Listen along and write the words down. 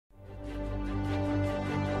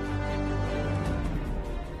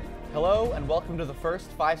Hello and welcome to the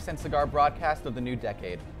first 5-Cent Cigar broadcast of the new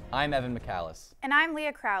decade. I'm Evan McAllis. And I'm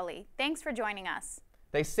Leah Crowley. Thanks for joining us.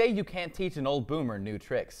 They say you can't teach an old boomer new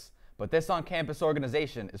tricks, but this on-campus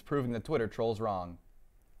organization is proving the Twitter trolls wrong.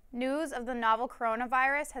 News of the novel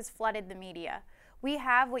coronavirus has flooded the media. We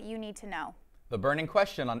have what you need to know. The burning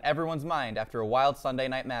question on everyone's mind after a wild Sunday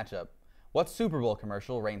night matchup. What Super Bowl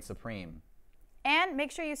commercial reigns supreme? And make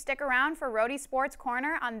sure you stick around for Rhody Sports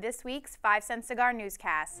Corner on this week's 5-Cent Cigar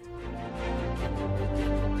Newscast.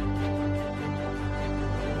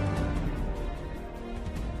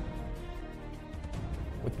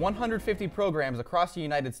 With 150 programs across the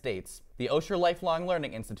United States, the Osher Lifelong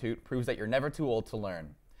Learning Institute proves that you're never too old to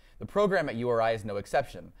learn. The program at URI is no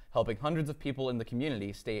exception, helping hundreds of people in the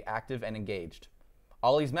community stay active and engaged.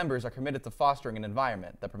 OLLI's members are committed to fostering an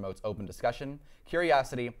environment that promotes open discussion,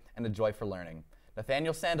 curiosity, and a joy for learning.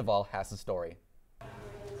 Nathaniel Sandoval has the story. The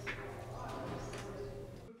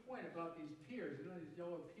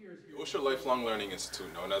Osher Lifelong Learning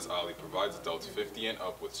Institute, known as OLLI, provides adults 50 and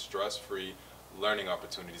up with stress-free learning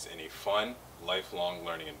opportunities in a fun, lifelong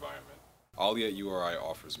learning environment. OLLI at URI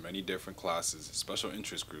offers many different classes, special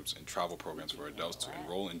interest groups, and travel programs for adults to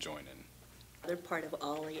enroll and join in. Other part of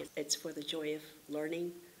OLLI, it's for the joy of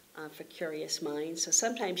learning, for curious minds. So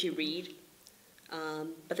sometimes you read,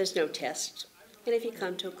 but there's no test. And if you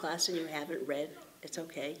come to a class and you haven't read, it's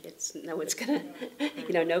okay. No one's gonna,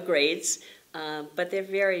 no grades. But they're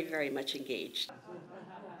very, very much engaged.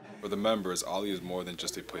 For the members, OLLI is more than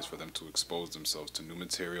just a place for them to expose themselves to new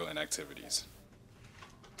material and activities.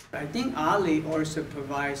 I think OLLI also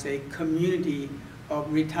provides a community of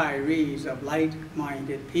retirees, of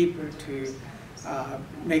like-minded people to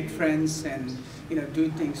make friends and do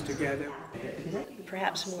things together.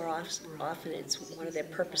 Perhaps more often it's one of their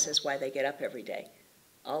purposes why they get up every day.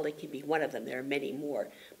 OLLI can be one of them. There are many more,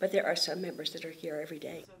 but there are some members that are here every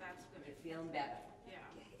day. So that's when they're feeling better. Yeah,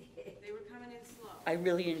 they were coming in slow. I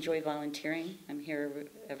really enjoy volunteering. I'm here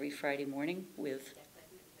every Friday morning with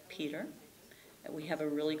Peter. We have a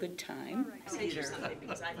really good time. Say something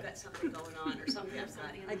because I've got something going on or something I've got.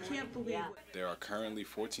 I can't believe it. There are currently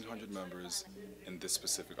 1,400 members in this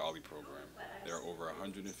specific OLLI program. There are over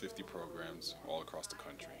 150 programs all across the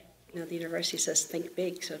country. The university says think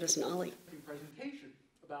big, so does OLLI.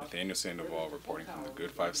 Nathaniel Sandoval reporting from the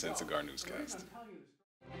Good 5-Cent Cigar Newscast.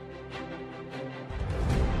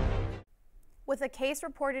 With a case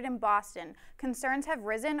reported in Boston, concerns have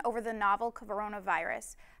risen over the novel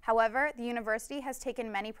coronavirus. However, the university has taken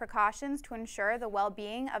many precautions to ensure the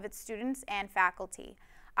well-being of its students and faculty.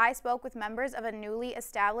 I spoke with members of a newly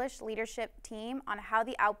established leadership team on how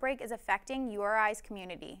the outbreak is affecting URI's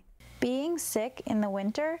community. Being sick in the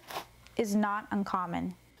winter is not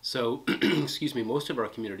uncommon. So, excuse me, most of our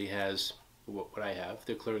community has what I have.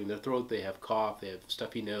 They're clearing their throat, they have cough, they have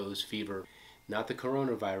stuffy nose, fever. Not the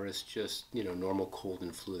coronavirus, just, normal cold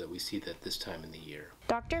and flu that we see at this time in the year.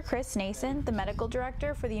 Dr. Chris Nason, the medical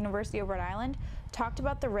director for the University of Rhode Island, talked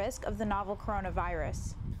about the risk of the novel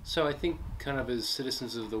coronavirus. So I think kind of as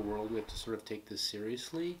citizens of the world, we have to sort of take this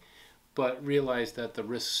seriously, but realize that the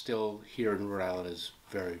risk still here in Rhode Island is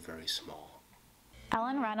very, very small.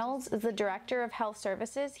 Ellen Reynolds is the Director of Health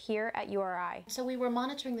Services here at URI. So we were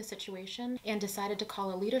monitoring the situation and decided to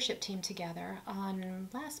call a leadership team together on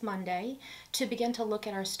last Monday to begin to look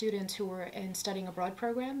at our students who were in studying abroad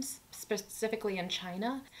programs, specifically in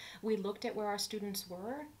China. We looked at where our students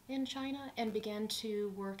were in China and began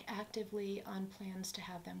to work actively on plans to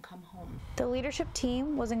have them come home. The leadership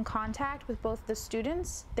team was in contact with both the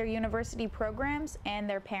students, their university programs, and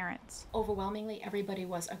their parents. Overwhelmingly, everybody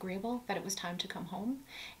was agreeable that it was time to come home.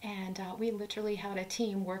 And we literally had a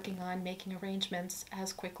team working on making arrangements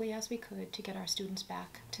as quickly as we could to get our students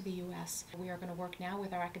back to the U.S. We are going to work now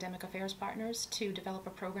with our academic affairs partners to develop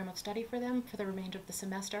a program of study for them for the remainder of the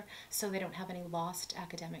semester so they don't have any lost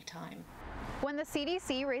academic time. When the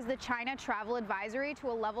CDC raised the China travel advisory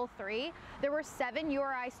to a level 3, there were 7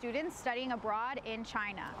 URI students studying abroad in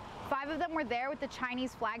China. 5 of them were there with the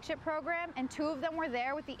Chinese flagship program, and 2 of them were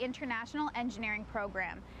there with the International Engineering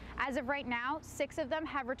program. As of right now, 6 of them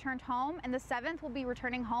have returned home, and the 7th will be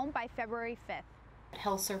returning home by February 5th.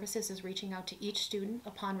 Health Services is reaching out to each student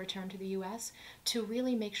upon return to the U.S. to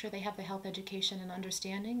really make sure they have the health education and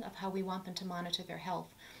understanding of how we want them to monitor their health.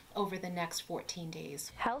 over the next 14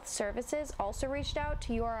 days. Health Services also reached out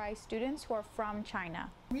to URI students who are from China.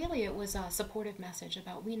 Really, it was a supportive message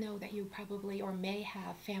about, we know that you probably or may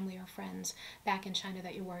have family or friends back in China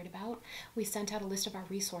that you're worried about. We sent out a list of our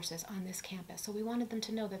resources on this campus. So we wanted them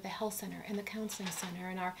to know that the health center and the counseling center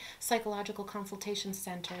and our psychological consultation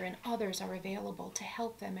center and others are available to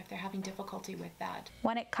help them if they're having difficulty with that.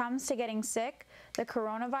 When it comes to getting sick, the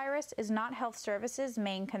coronavirus is not Health Services'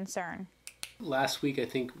 main concern. Last week, I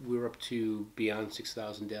think we were up to beyond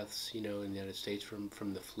 6,000 deaths, in the United States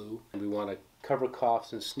from the flu. We want to cover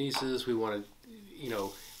coughs and sneezes. We want to,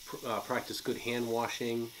 practice good hand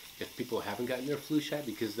washing if people haven't gotten their flu shot,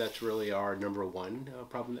 because that's really our number one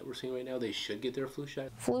problem that we're seeing right now. They should get their flu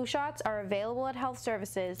shot. Flu shots are available at Health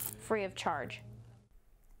Services free of charge.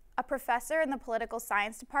 A professor in the political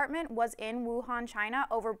science department was in Wuhan, China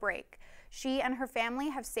over break. She and her family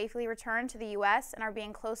have safely returned to the U.S. and are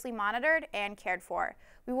being closely monitored and cared for.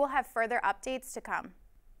 We will have further updates to come.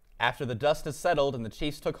 After the dust has settled and the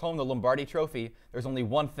Chiefs took home the Lombardi Trophy, there's only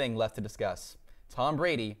one thing left to discuss: Tom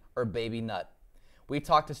Brady or Baby Nut. We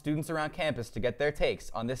talked to students around campus to get their takes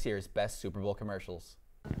on this year's best Super Bowl commercials.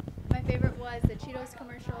 My favorite was the Cheetos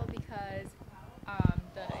commercial because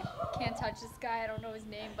the can't touch this guy, I don't know his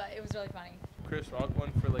name, but it was really funny. Chris Rock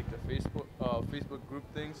one for like the Facebook group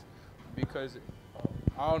things, because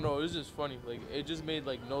I don't know, it was just funny. Like, it just made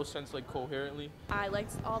like no sense, like, coherently. I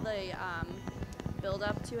liked all the build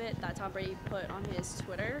up to it that Tom Brady put on his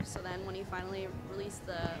Twitter. So then when he finally released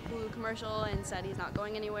the Hulu commercial and said he's not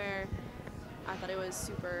going anywhere, I thought it was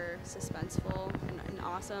super suspenseful and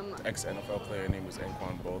awesome. Ex-NFL player named was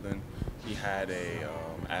Anquan Bolden. He had a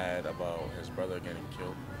ad about his brother getting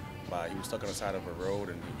killed. He was stuck on the side of a road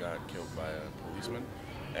and he got killed by a policeman.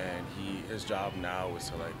 And his job now is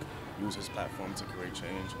to like use his platform to create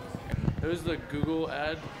change. It was the Google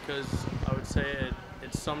ad, because I would say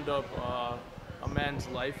it summed up a man's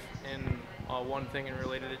life in one thing and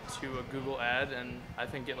related it to a Google ad, and I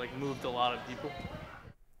think it like moved a lot of people.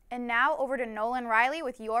 And now over to Nolan Reilly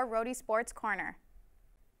with your Rhody Sports Corner.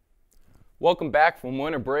 Welcome back from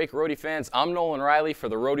winter break, Rhody fans. I'm Nolan Reilly for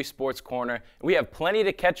the Rhody Sports Corner. We have plenty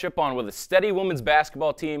to catch up on with a steady women's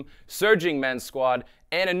basketball team, surging men's squad,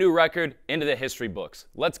 and a new record into the history books.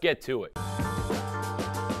 Let's get to it.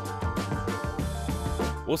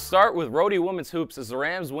 We'll start with Rhody women's hoops as the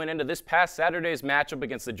Rams went into this past Saturday's matchup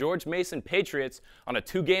against the George Mason Patriots on a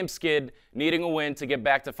 2-game skid, needing a win to get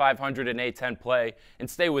back to 500 in A10 play and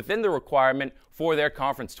stay within the requirement for their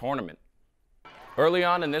conference tournament. Early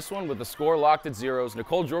on in this one, with the score locked at zeros,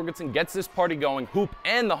 Nicole Jorgensen gets this party going, hoop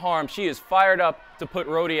and the harm. She is fired up to put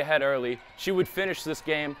Rhody ahead early. She would finish this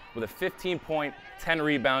game with a 15-point,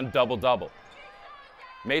 10-rebound double-double.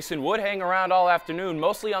 Mason would hang around all afternoon,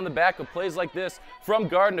 mostly on the back of plays like this from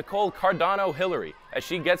guard Nicole Cardano-Hillary, as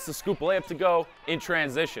she gets the scoop layup to go in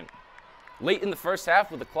transition. Late in the first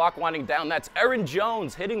half, with the clock winding down, that's Erin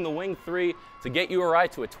Jones hitting the wing three to get URI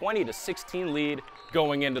to a 20-16 lead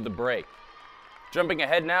going into the break. Jumping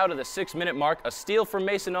ahead now to the 6-minute mark, a steal from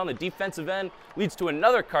Mason on the defensive end leads to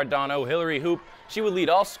another Cardano-Hillary hoop. She would lead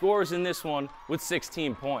all scorers in this one with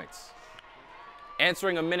 16 points.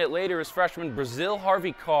 Answering a minute later is freshman Brazil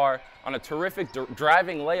Harvey Carr on a terrific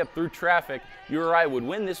driving layup through traffic. URI would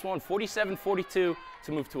win this one 47-42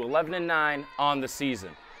 to move to 11-9 on the season.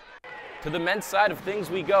 To the men's side of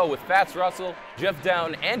things we go with Fats Russell, Jeff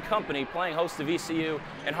Down, and company playing host to VCU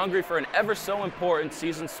and hungry for an ever so important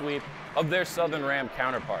season sweep of their Southern Ram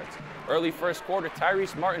counterparts. Early first quarter,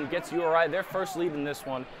 Tyrese Martin gets URI their first lead in this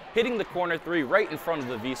one, hitting the corner three right in front of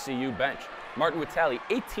the VCU bench. Martin would tally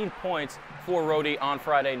 18 points for Rhody on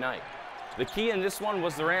Friday night. The key in this one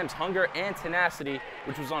was the Rams' hunger and tenacity,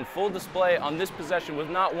 which was on full display on this possession with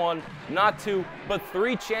not one, not two, but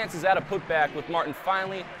 3 chances at a putback, with Martin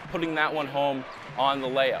finally putting that one home on the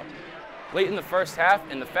layup. Late in the first half,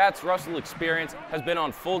 and the Fats Russell experience has been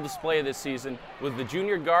on full display this season, with the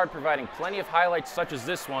junior guard providing plenty of highlights such as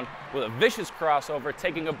this one, with a vicious crossover,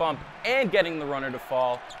 taking a bump, and getting the runner to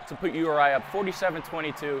fall to put URI up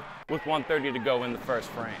 47-22 with 1:30 to go in the first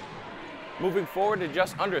frame. Moving forward to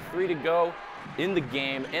just under 3 to go in the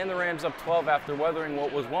game, and the Rams up 12 after weathering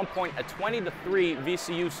what was one point a 20-3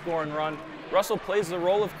 VCU scoring run. Russell plays the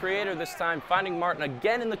role of creator this time, finding Martin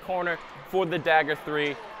again in the corner for the dagger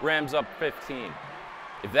three. Rams up 15.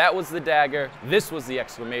 If that was the dagger, this was the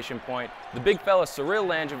exclamation point. The big fella Cyril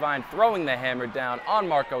Langevin throwing the hammer down on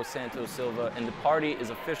Marco Santos Silva, and the party is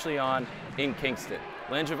officially on in Kingston.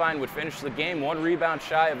 Langevin would finish the game 1 rebound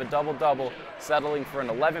shy of a double-double, settling for an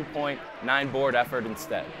 11-point, 9-board effort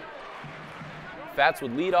instead. Fats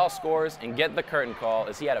would lead all scorers and get the curtain call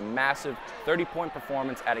as he had a massive 30-point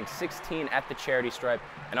performance, adding 16 at the charity stripe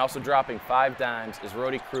and also dropping 5 dimes as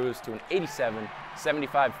Rhody cruised to an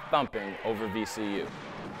 87-75 thumping over VCU.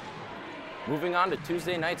 Moving on to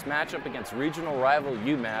Tuesday night's matchup against regional rival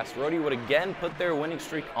UMass, Rhody would again put their winning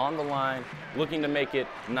streak on the line, looking to make it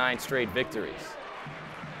 9 straight victories.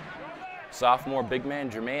 Sophomore big man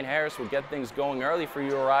Jermaine Harris would get things going early for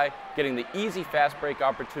URI, getting the easy fast break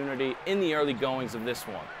opportunity in the early goings of this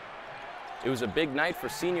one. It was a big night for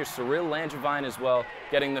senior Cyril Langevin as well,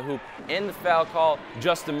 getting the hoop and the foul call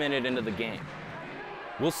just a minute into the game.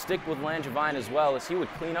 We'll stick with Langevin as well as he would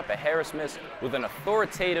clean up a Harris miss with an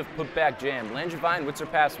authoritative putback jam. Langevin would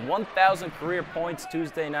surpass 1,000 career points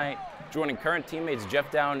Tuesday night, joining current teammates Jeff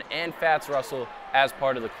Down and Fats Russell as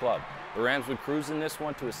part of the club. The Rams would cruise in this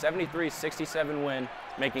one to a 73-67 win,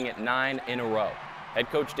 making it 9 in a row. Head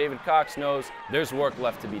coach David Cox knows there's work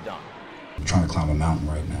left to be done. I'm trying to climb a mountain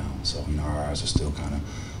right now, so our eyes are still kind of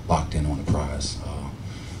locked in on the prize.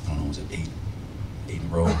 I don't know, was it 8 in a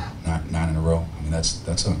row, 9 in a row? I mean,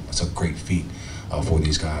 that's a great feat for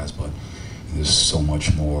these guys, but there's so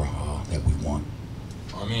much more that we want.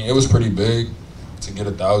 I mean, it was pretty big to get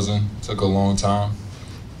 1,000. It took a long time,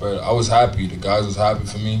 but I was happy. The guys was happy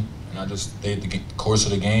for me. And I just stayed the course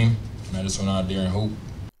of the game, and I just went out there and hooped.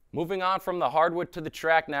 Moving on from the hardwood to the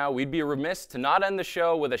track now, we'd be remiss to not end the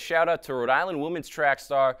show with a shout-out to Rhode Island women's track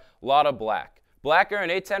star, Lotta Black. Black earned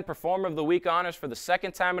A10 Performer of the Week honors for the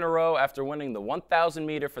 2nd time in a row after winning the 1,000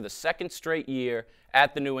 meter for the 2nd straight year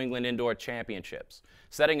at the New England Indoor Championships,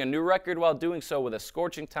 setting a new record while doing so with a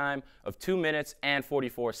scorching time of 2 minutes and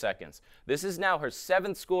 44 seconds. This is now her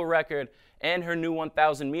 7th school record, and her new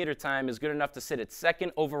 1,000 meter time is good enough to sit at 2nd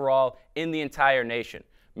overall in the entire nation.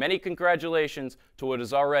 Many congratulations to what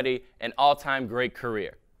is already an all-time great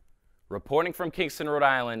career. Reporting from Kingston, Rhode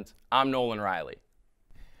Island, I'm Nolan Reilly.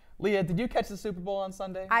 Leah, did you catch the Super Bowl on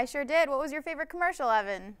Sunday? I sure did. What was your favorite commercial,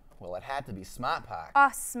 Evan? Well, it had to be Smart Pack. Oh,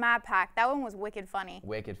 Smart Pack. That one was wicked funny.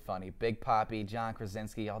 Wicked funny. Big Papi, John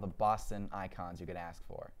Krasinski, all the Boston icons you could ask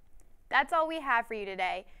for. That's all we have for you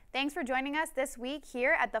today. Thanks for joining us this week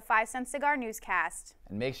here at the 5 Cent Cigar Newscast.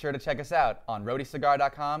 And make sure to check us out on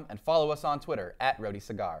RhodyCigar.com and follow us on Twitter at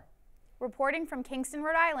RhodyCigar. Reporting from Kingston,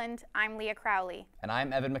 Rhode Island, I'm Leah Crowley. And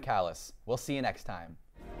I'm Evan McCallis. We'll see you next time.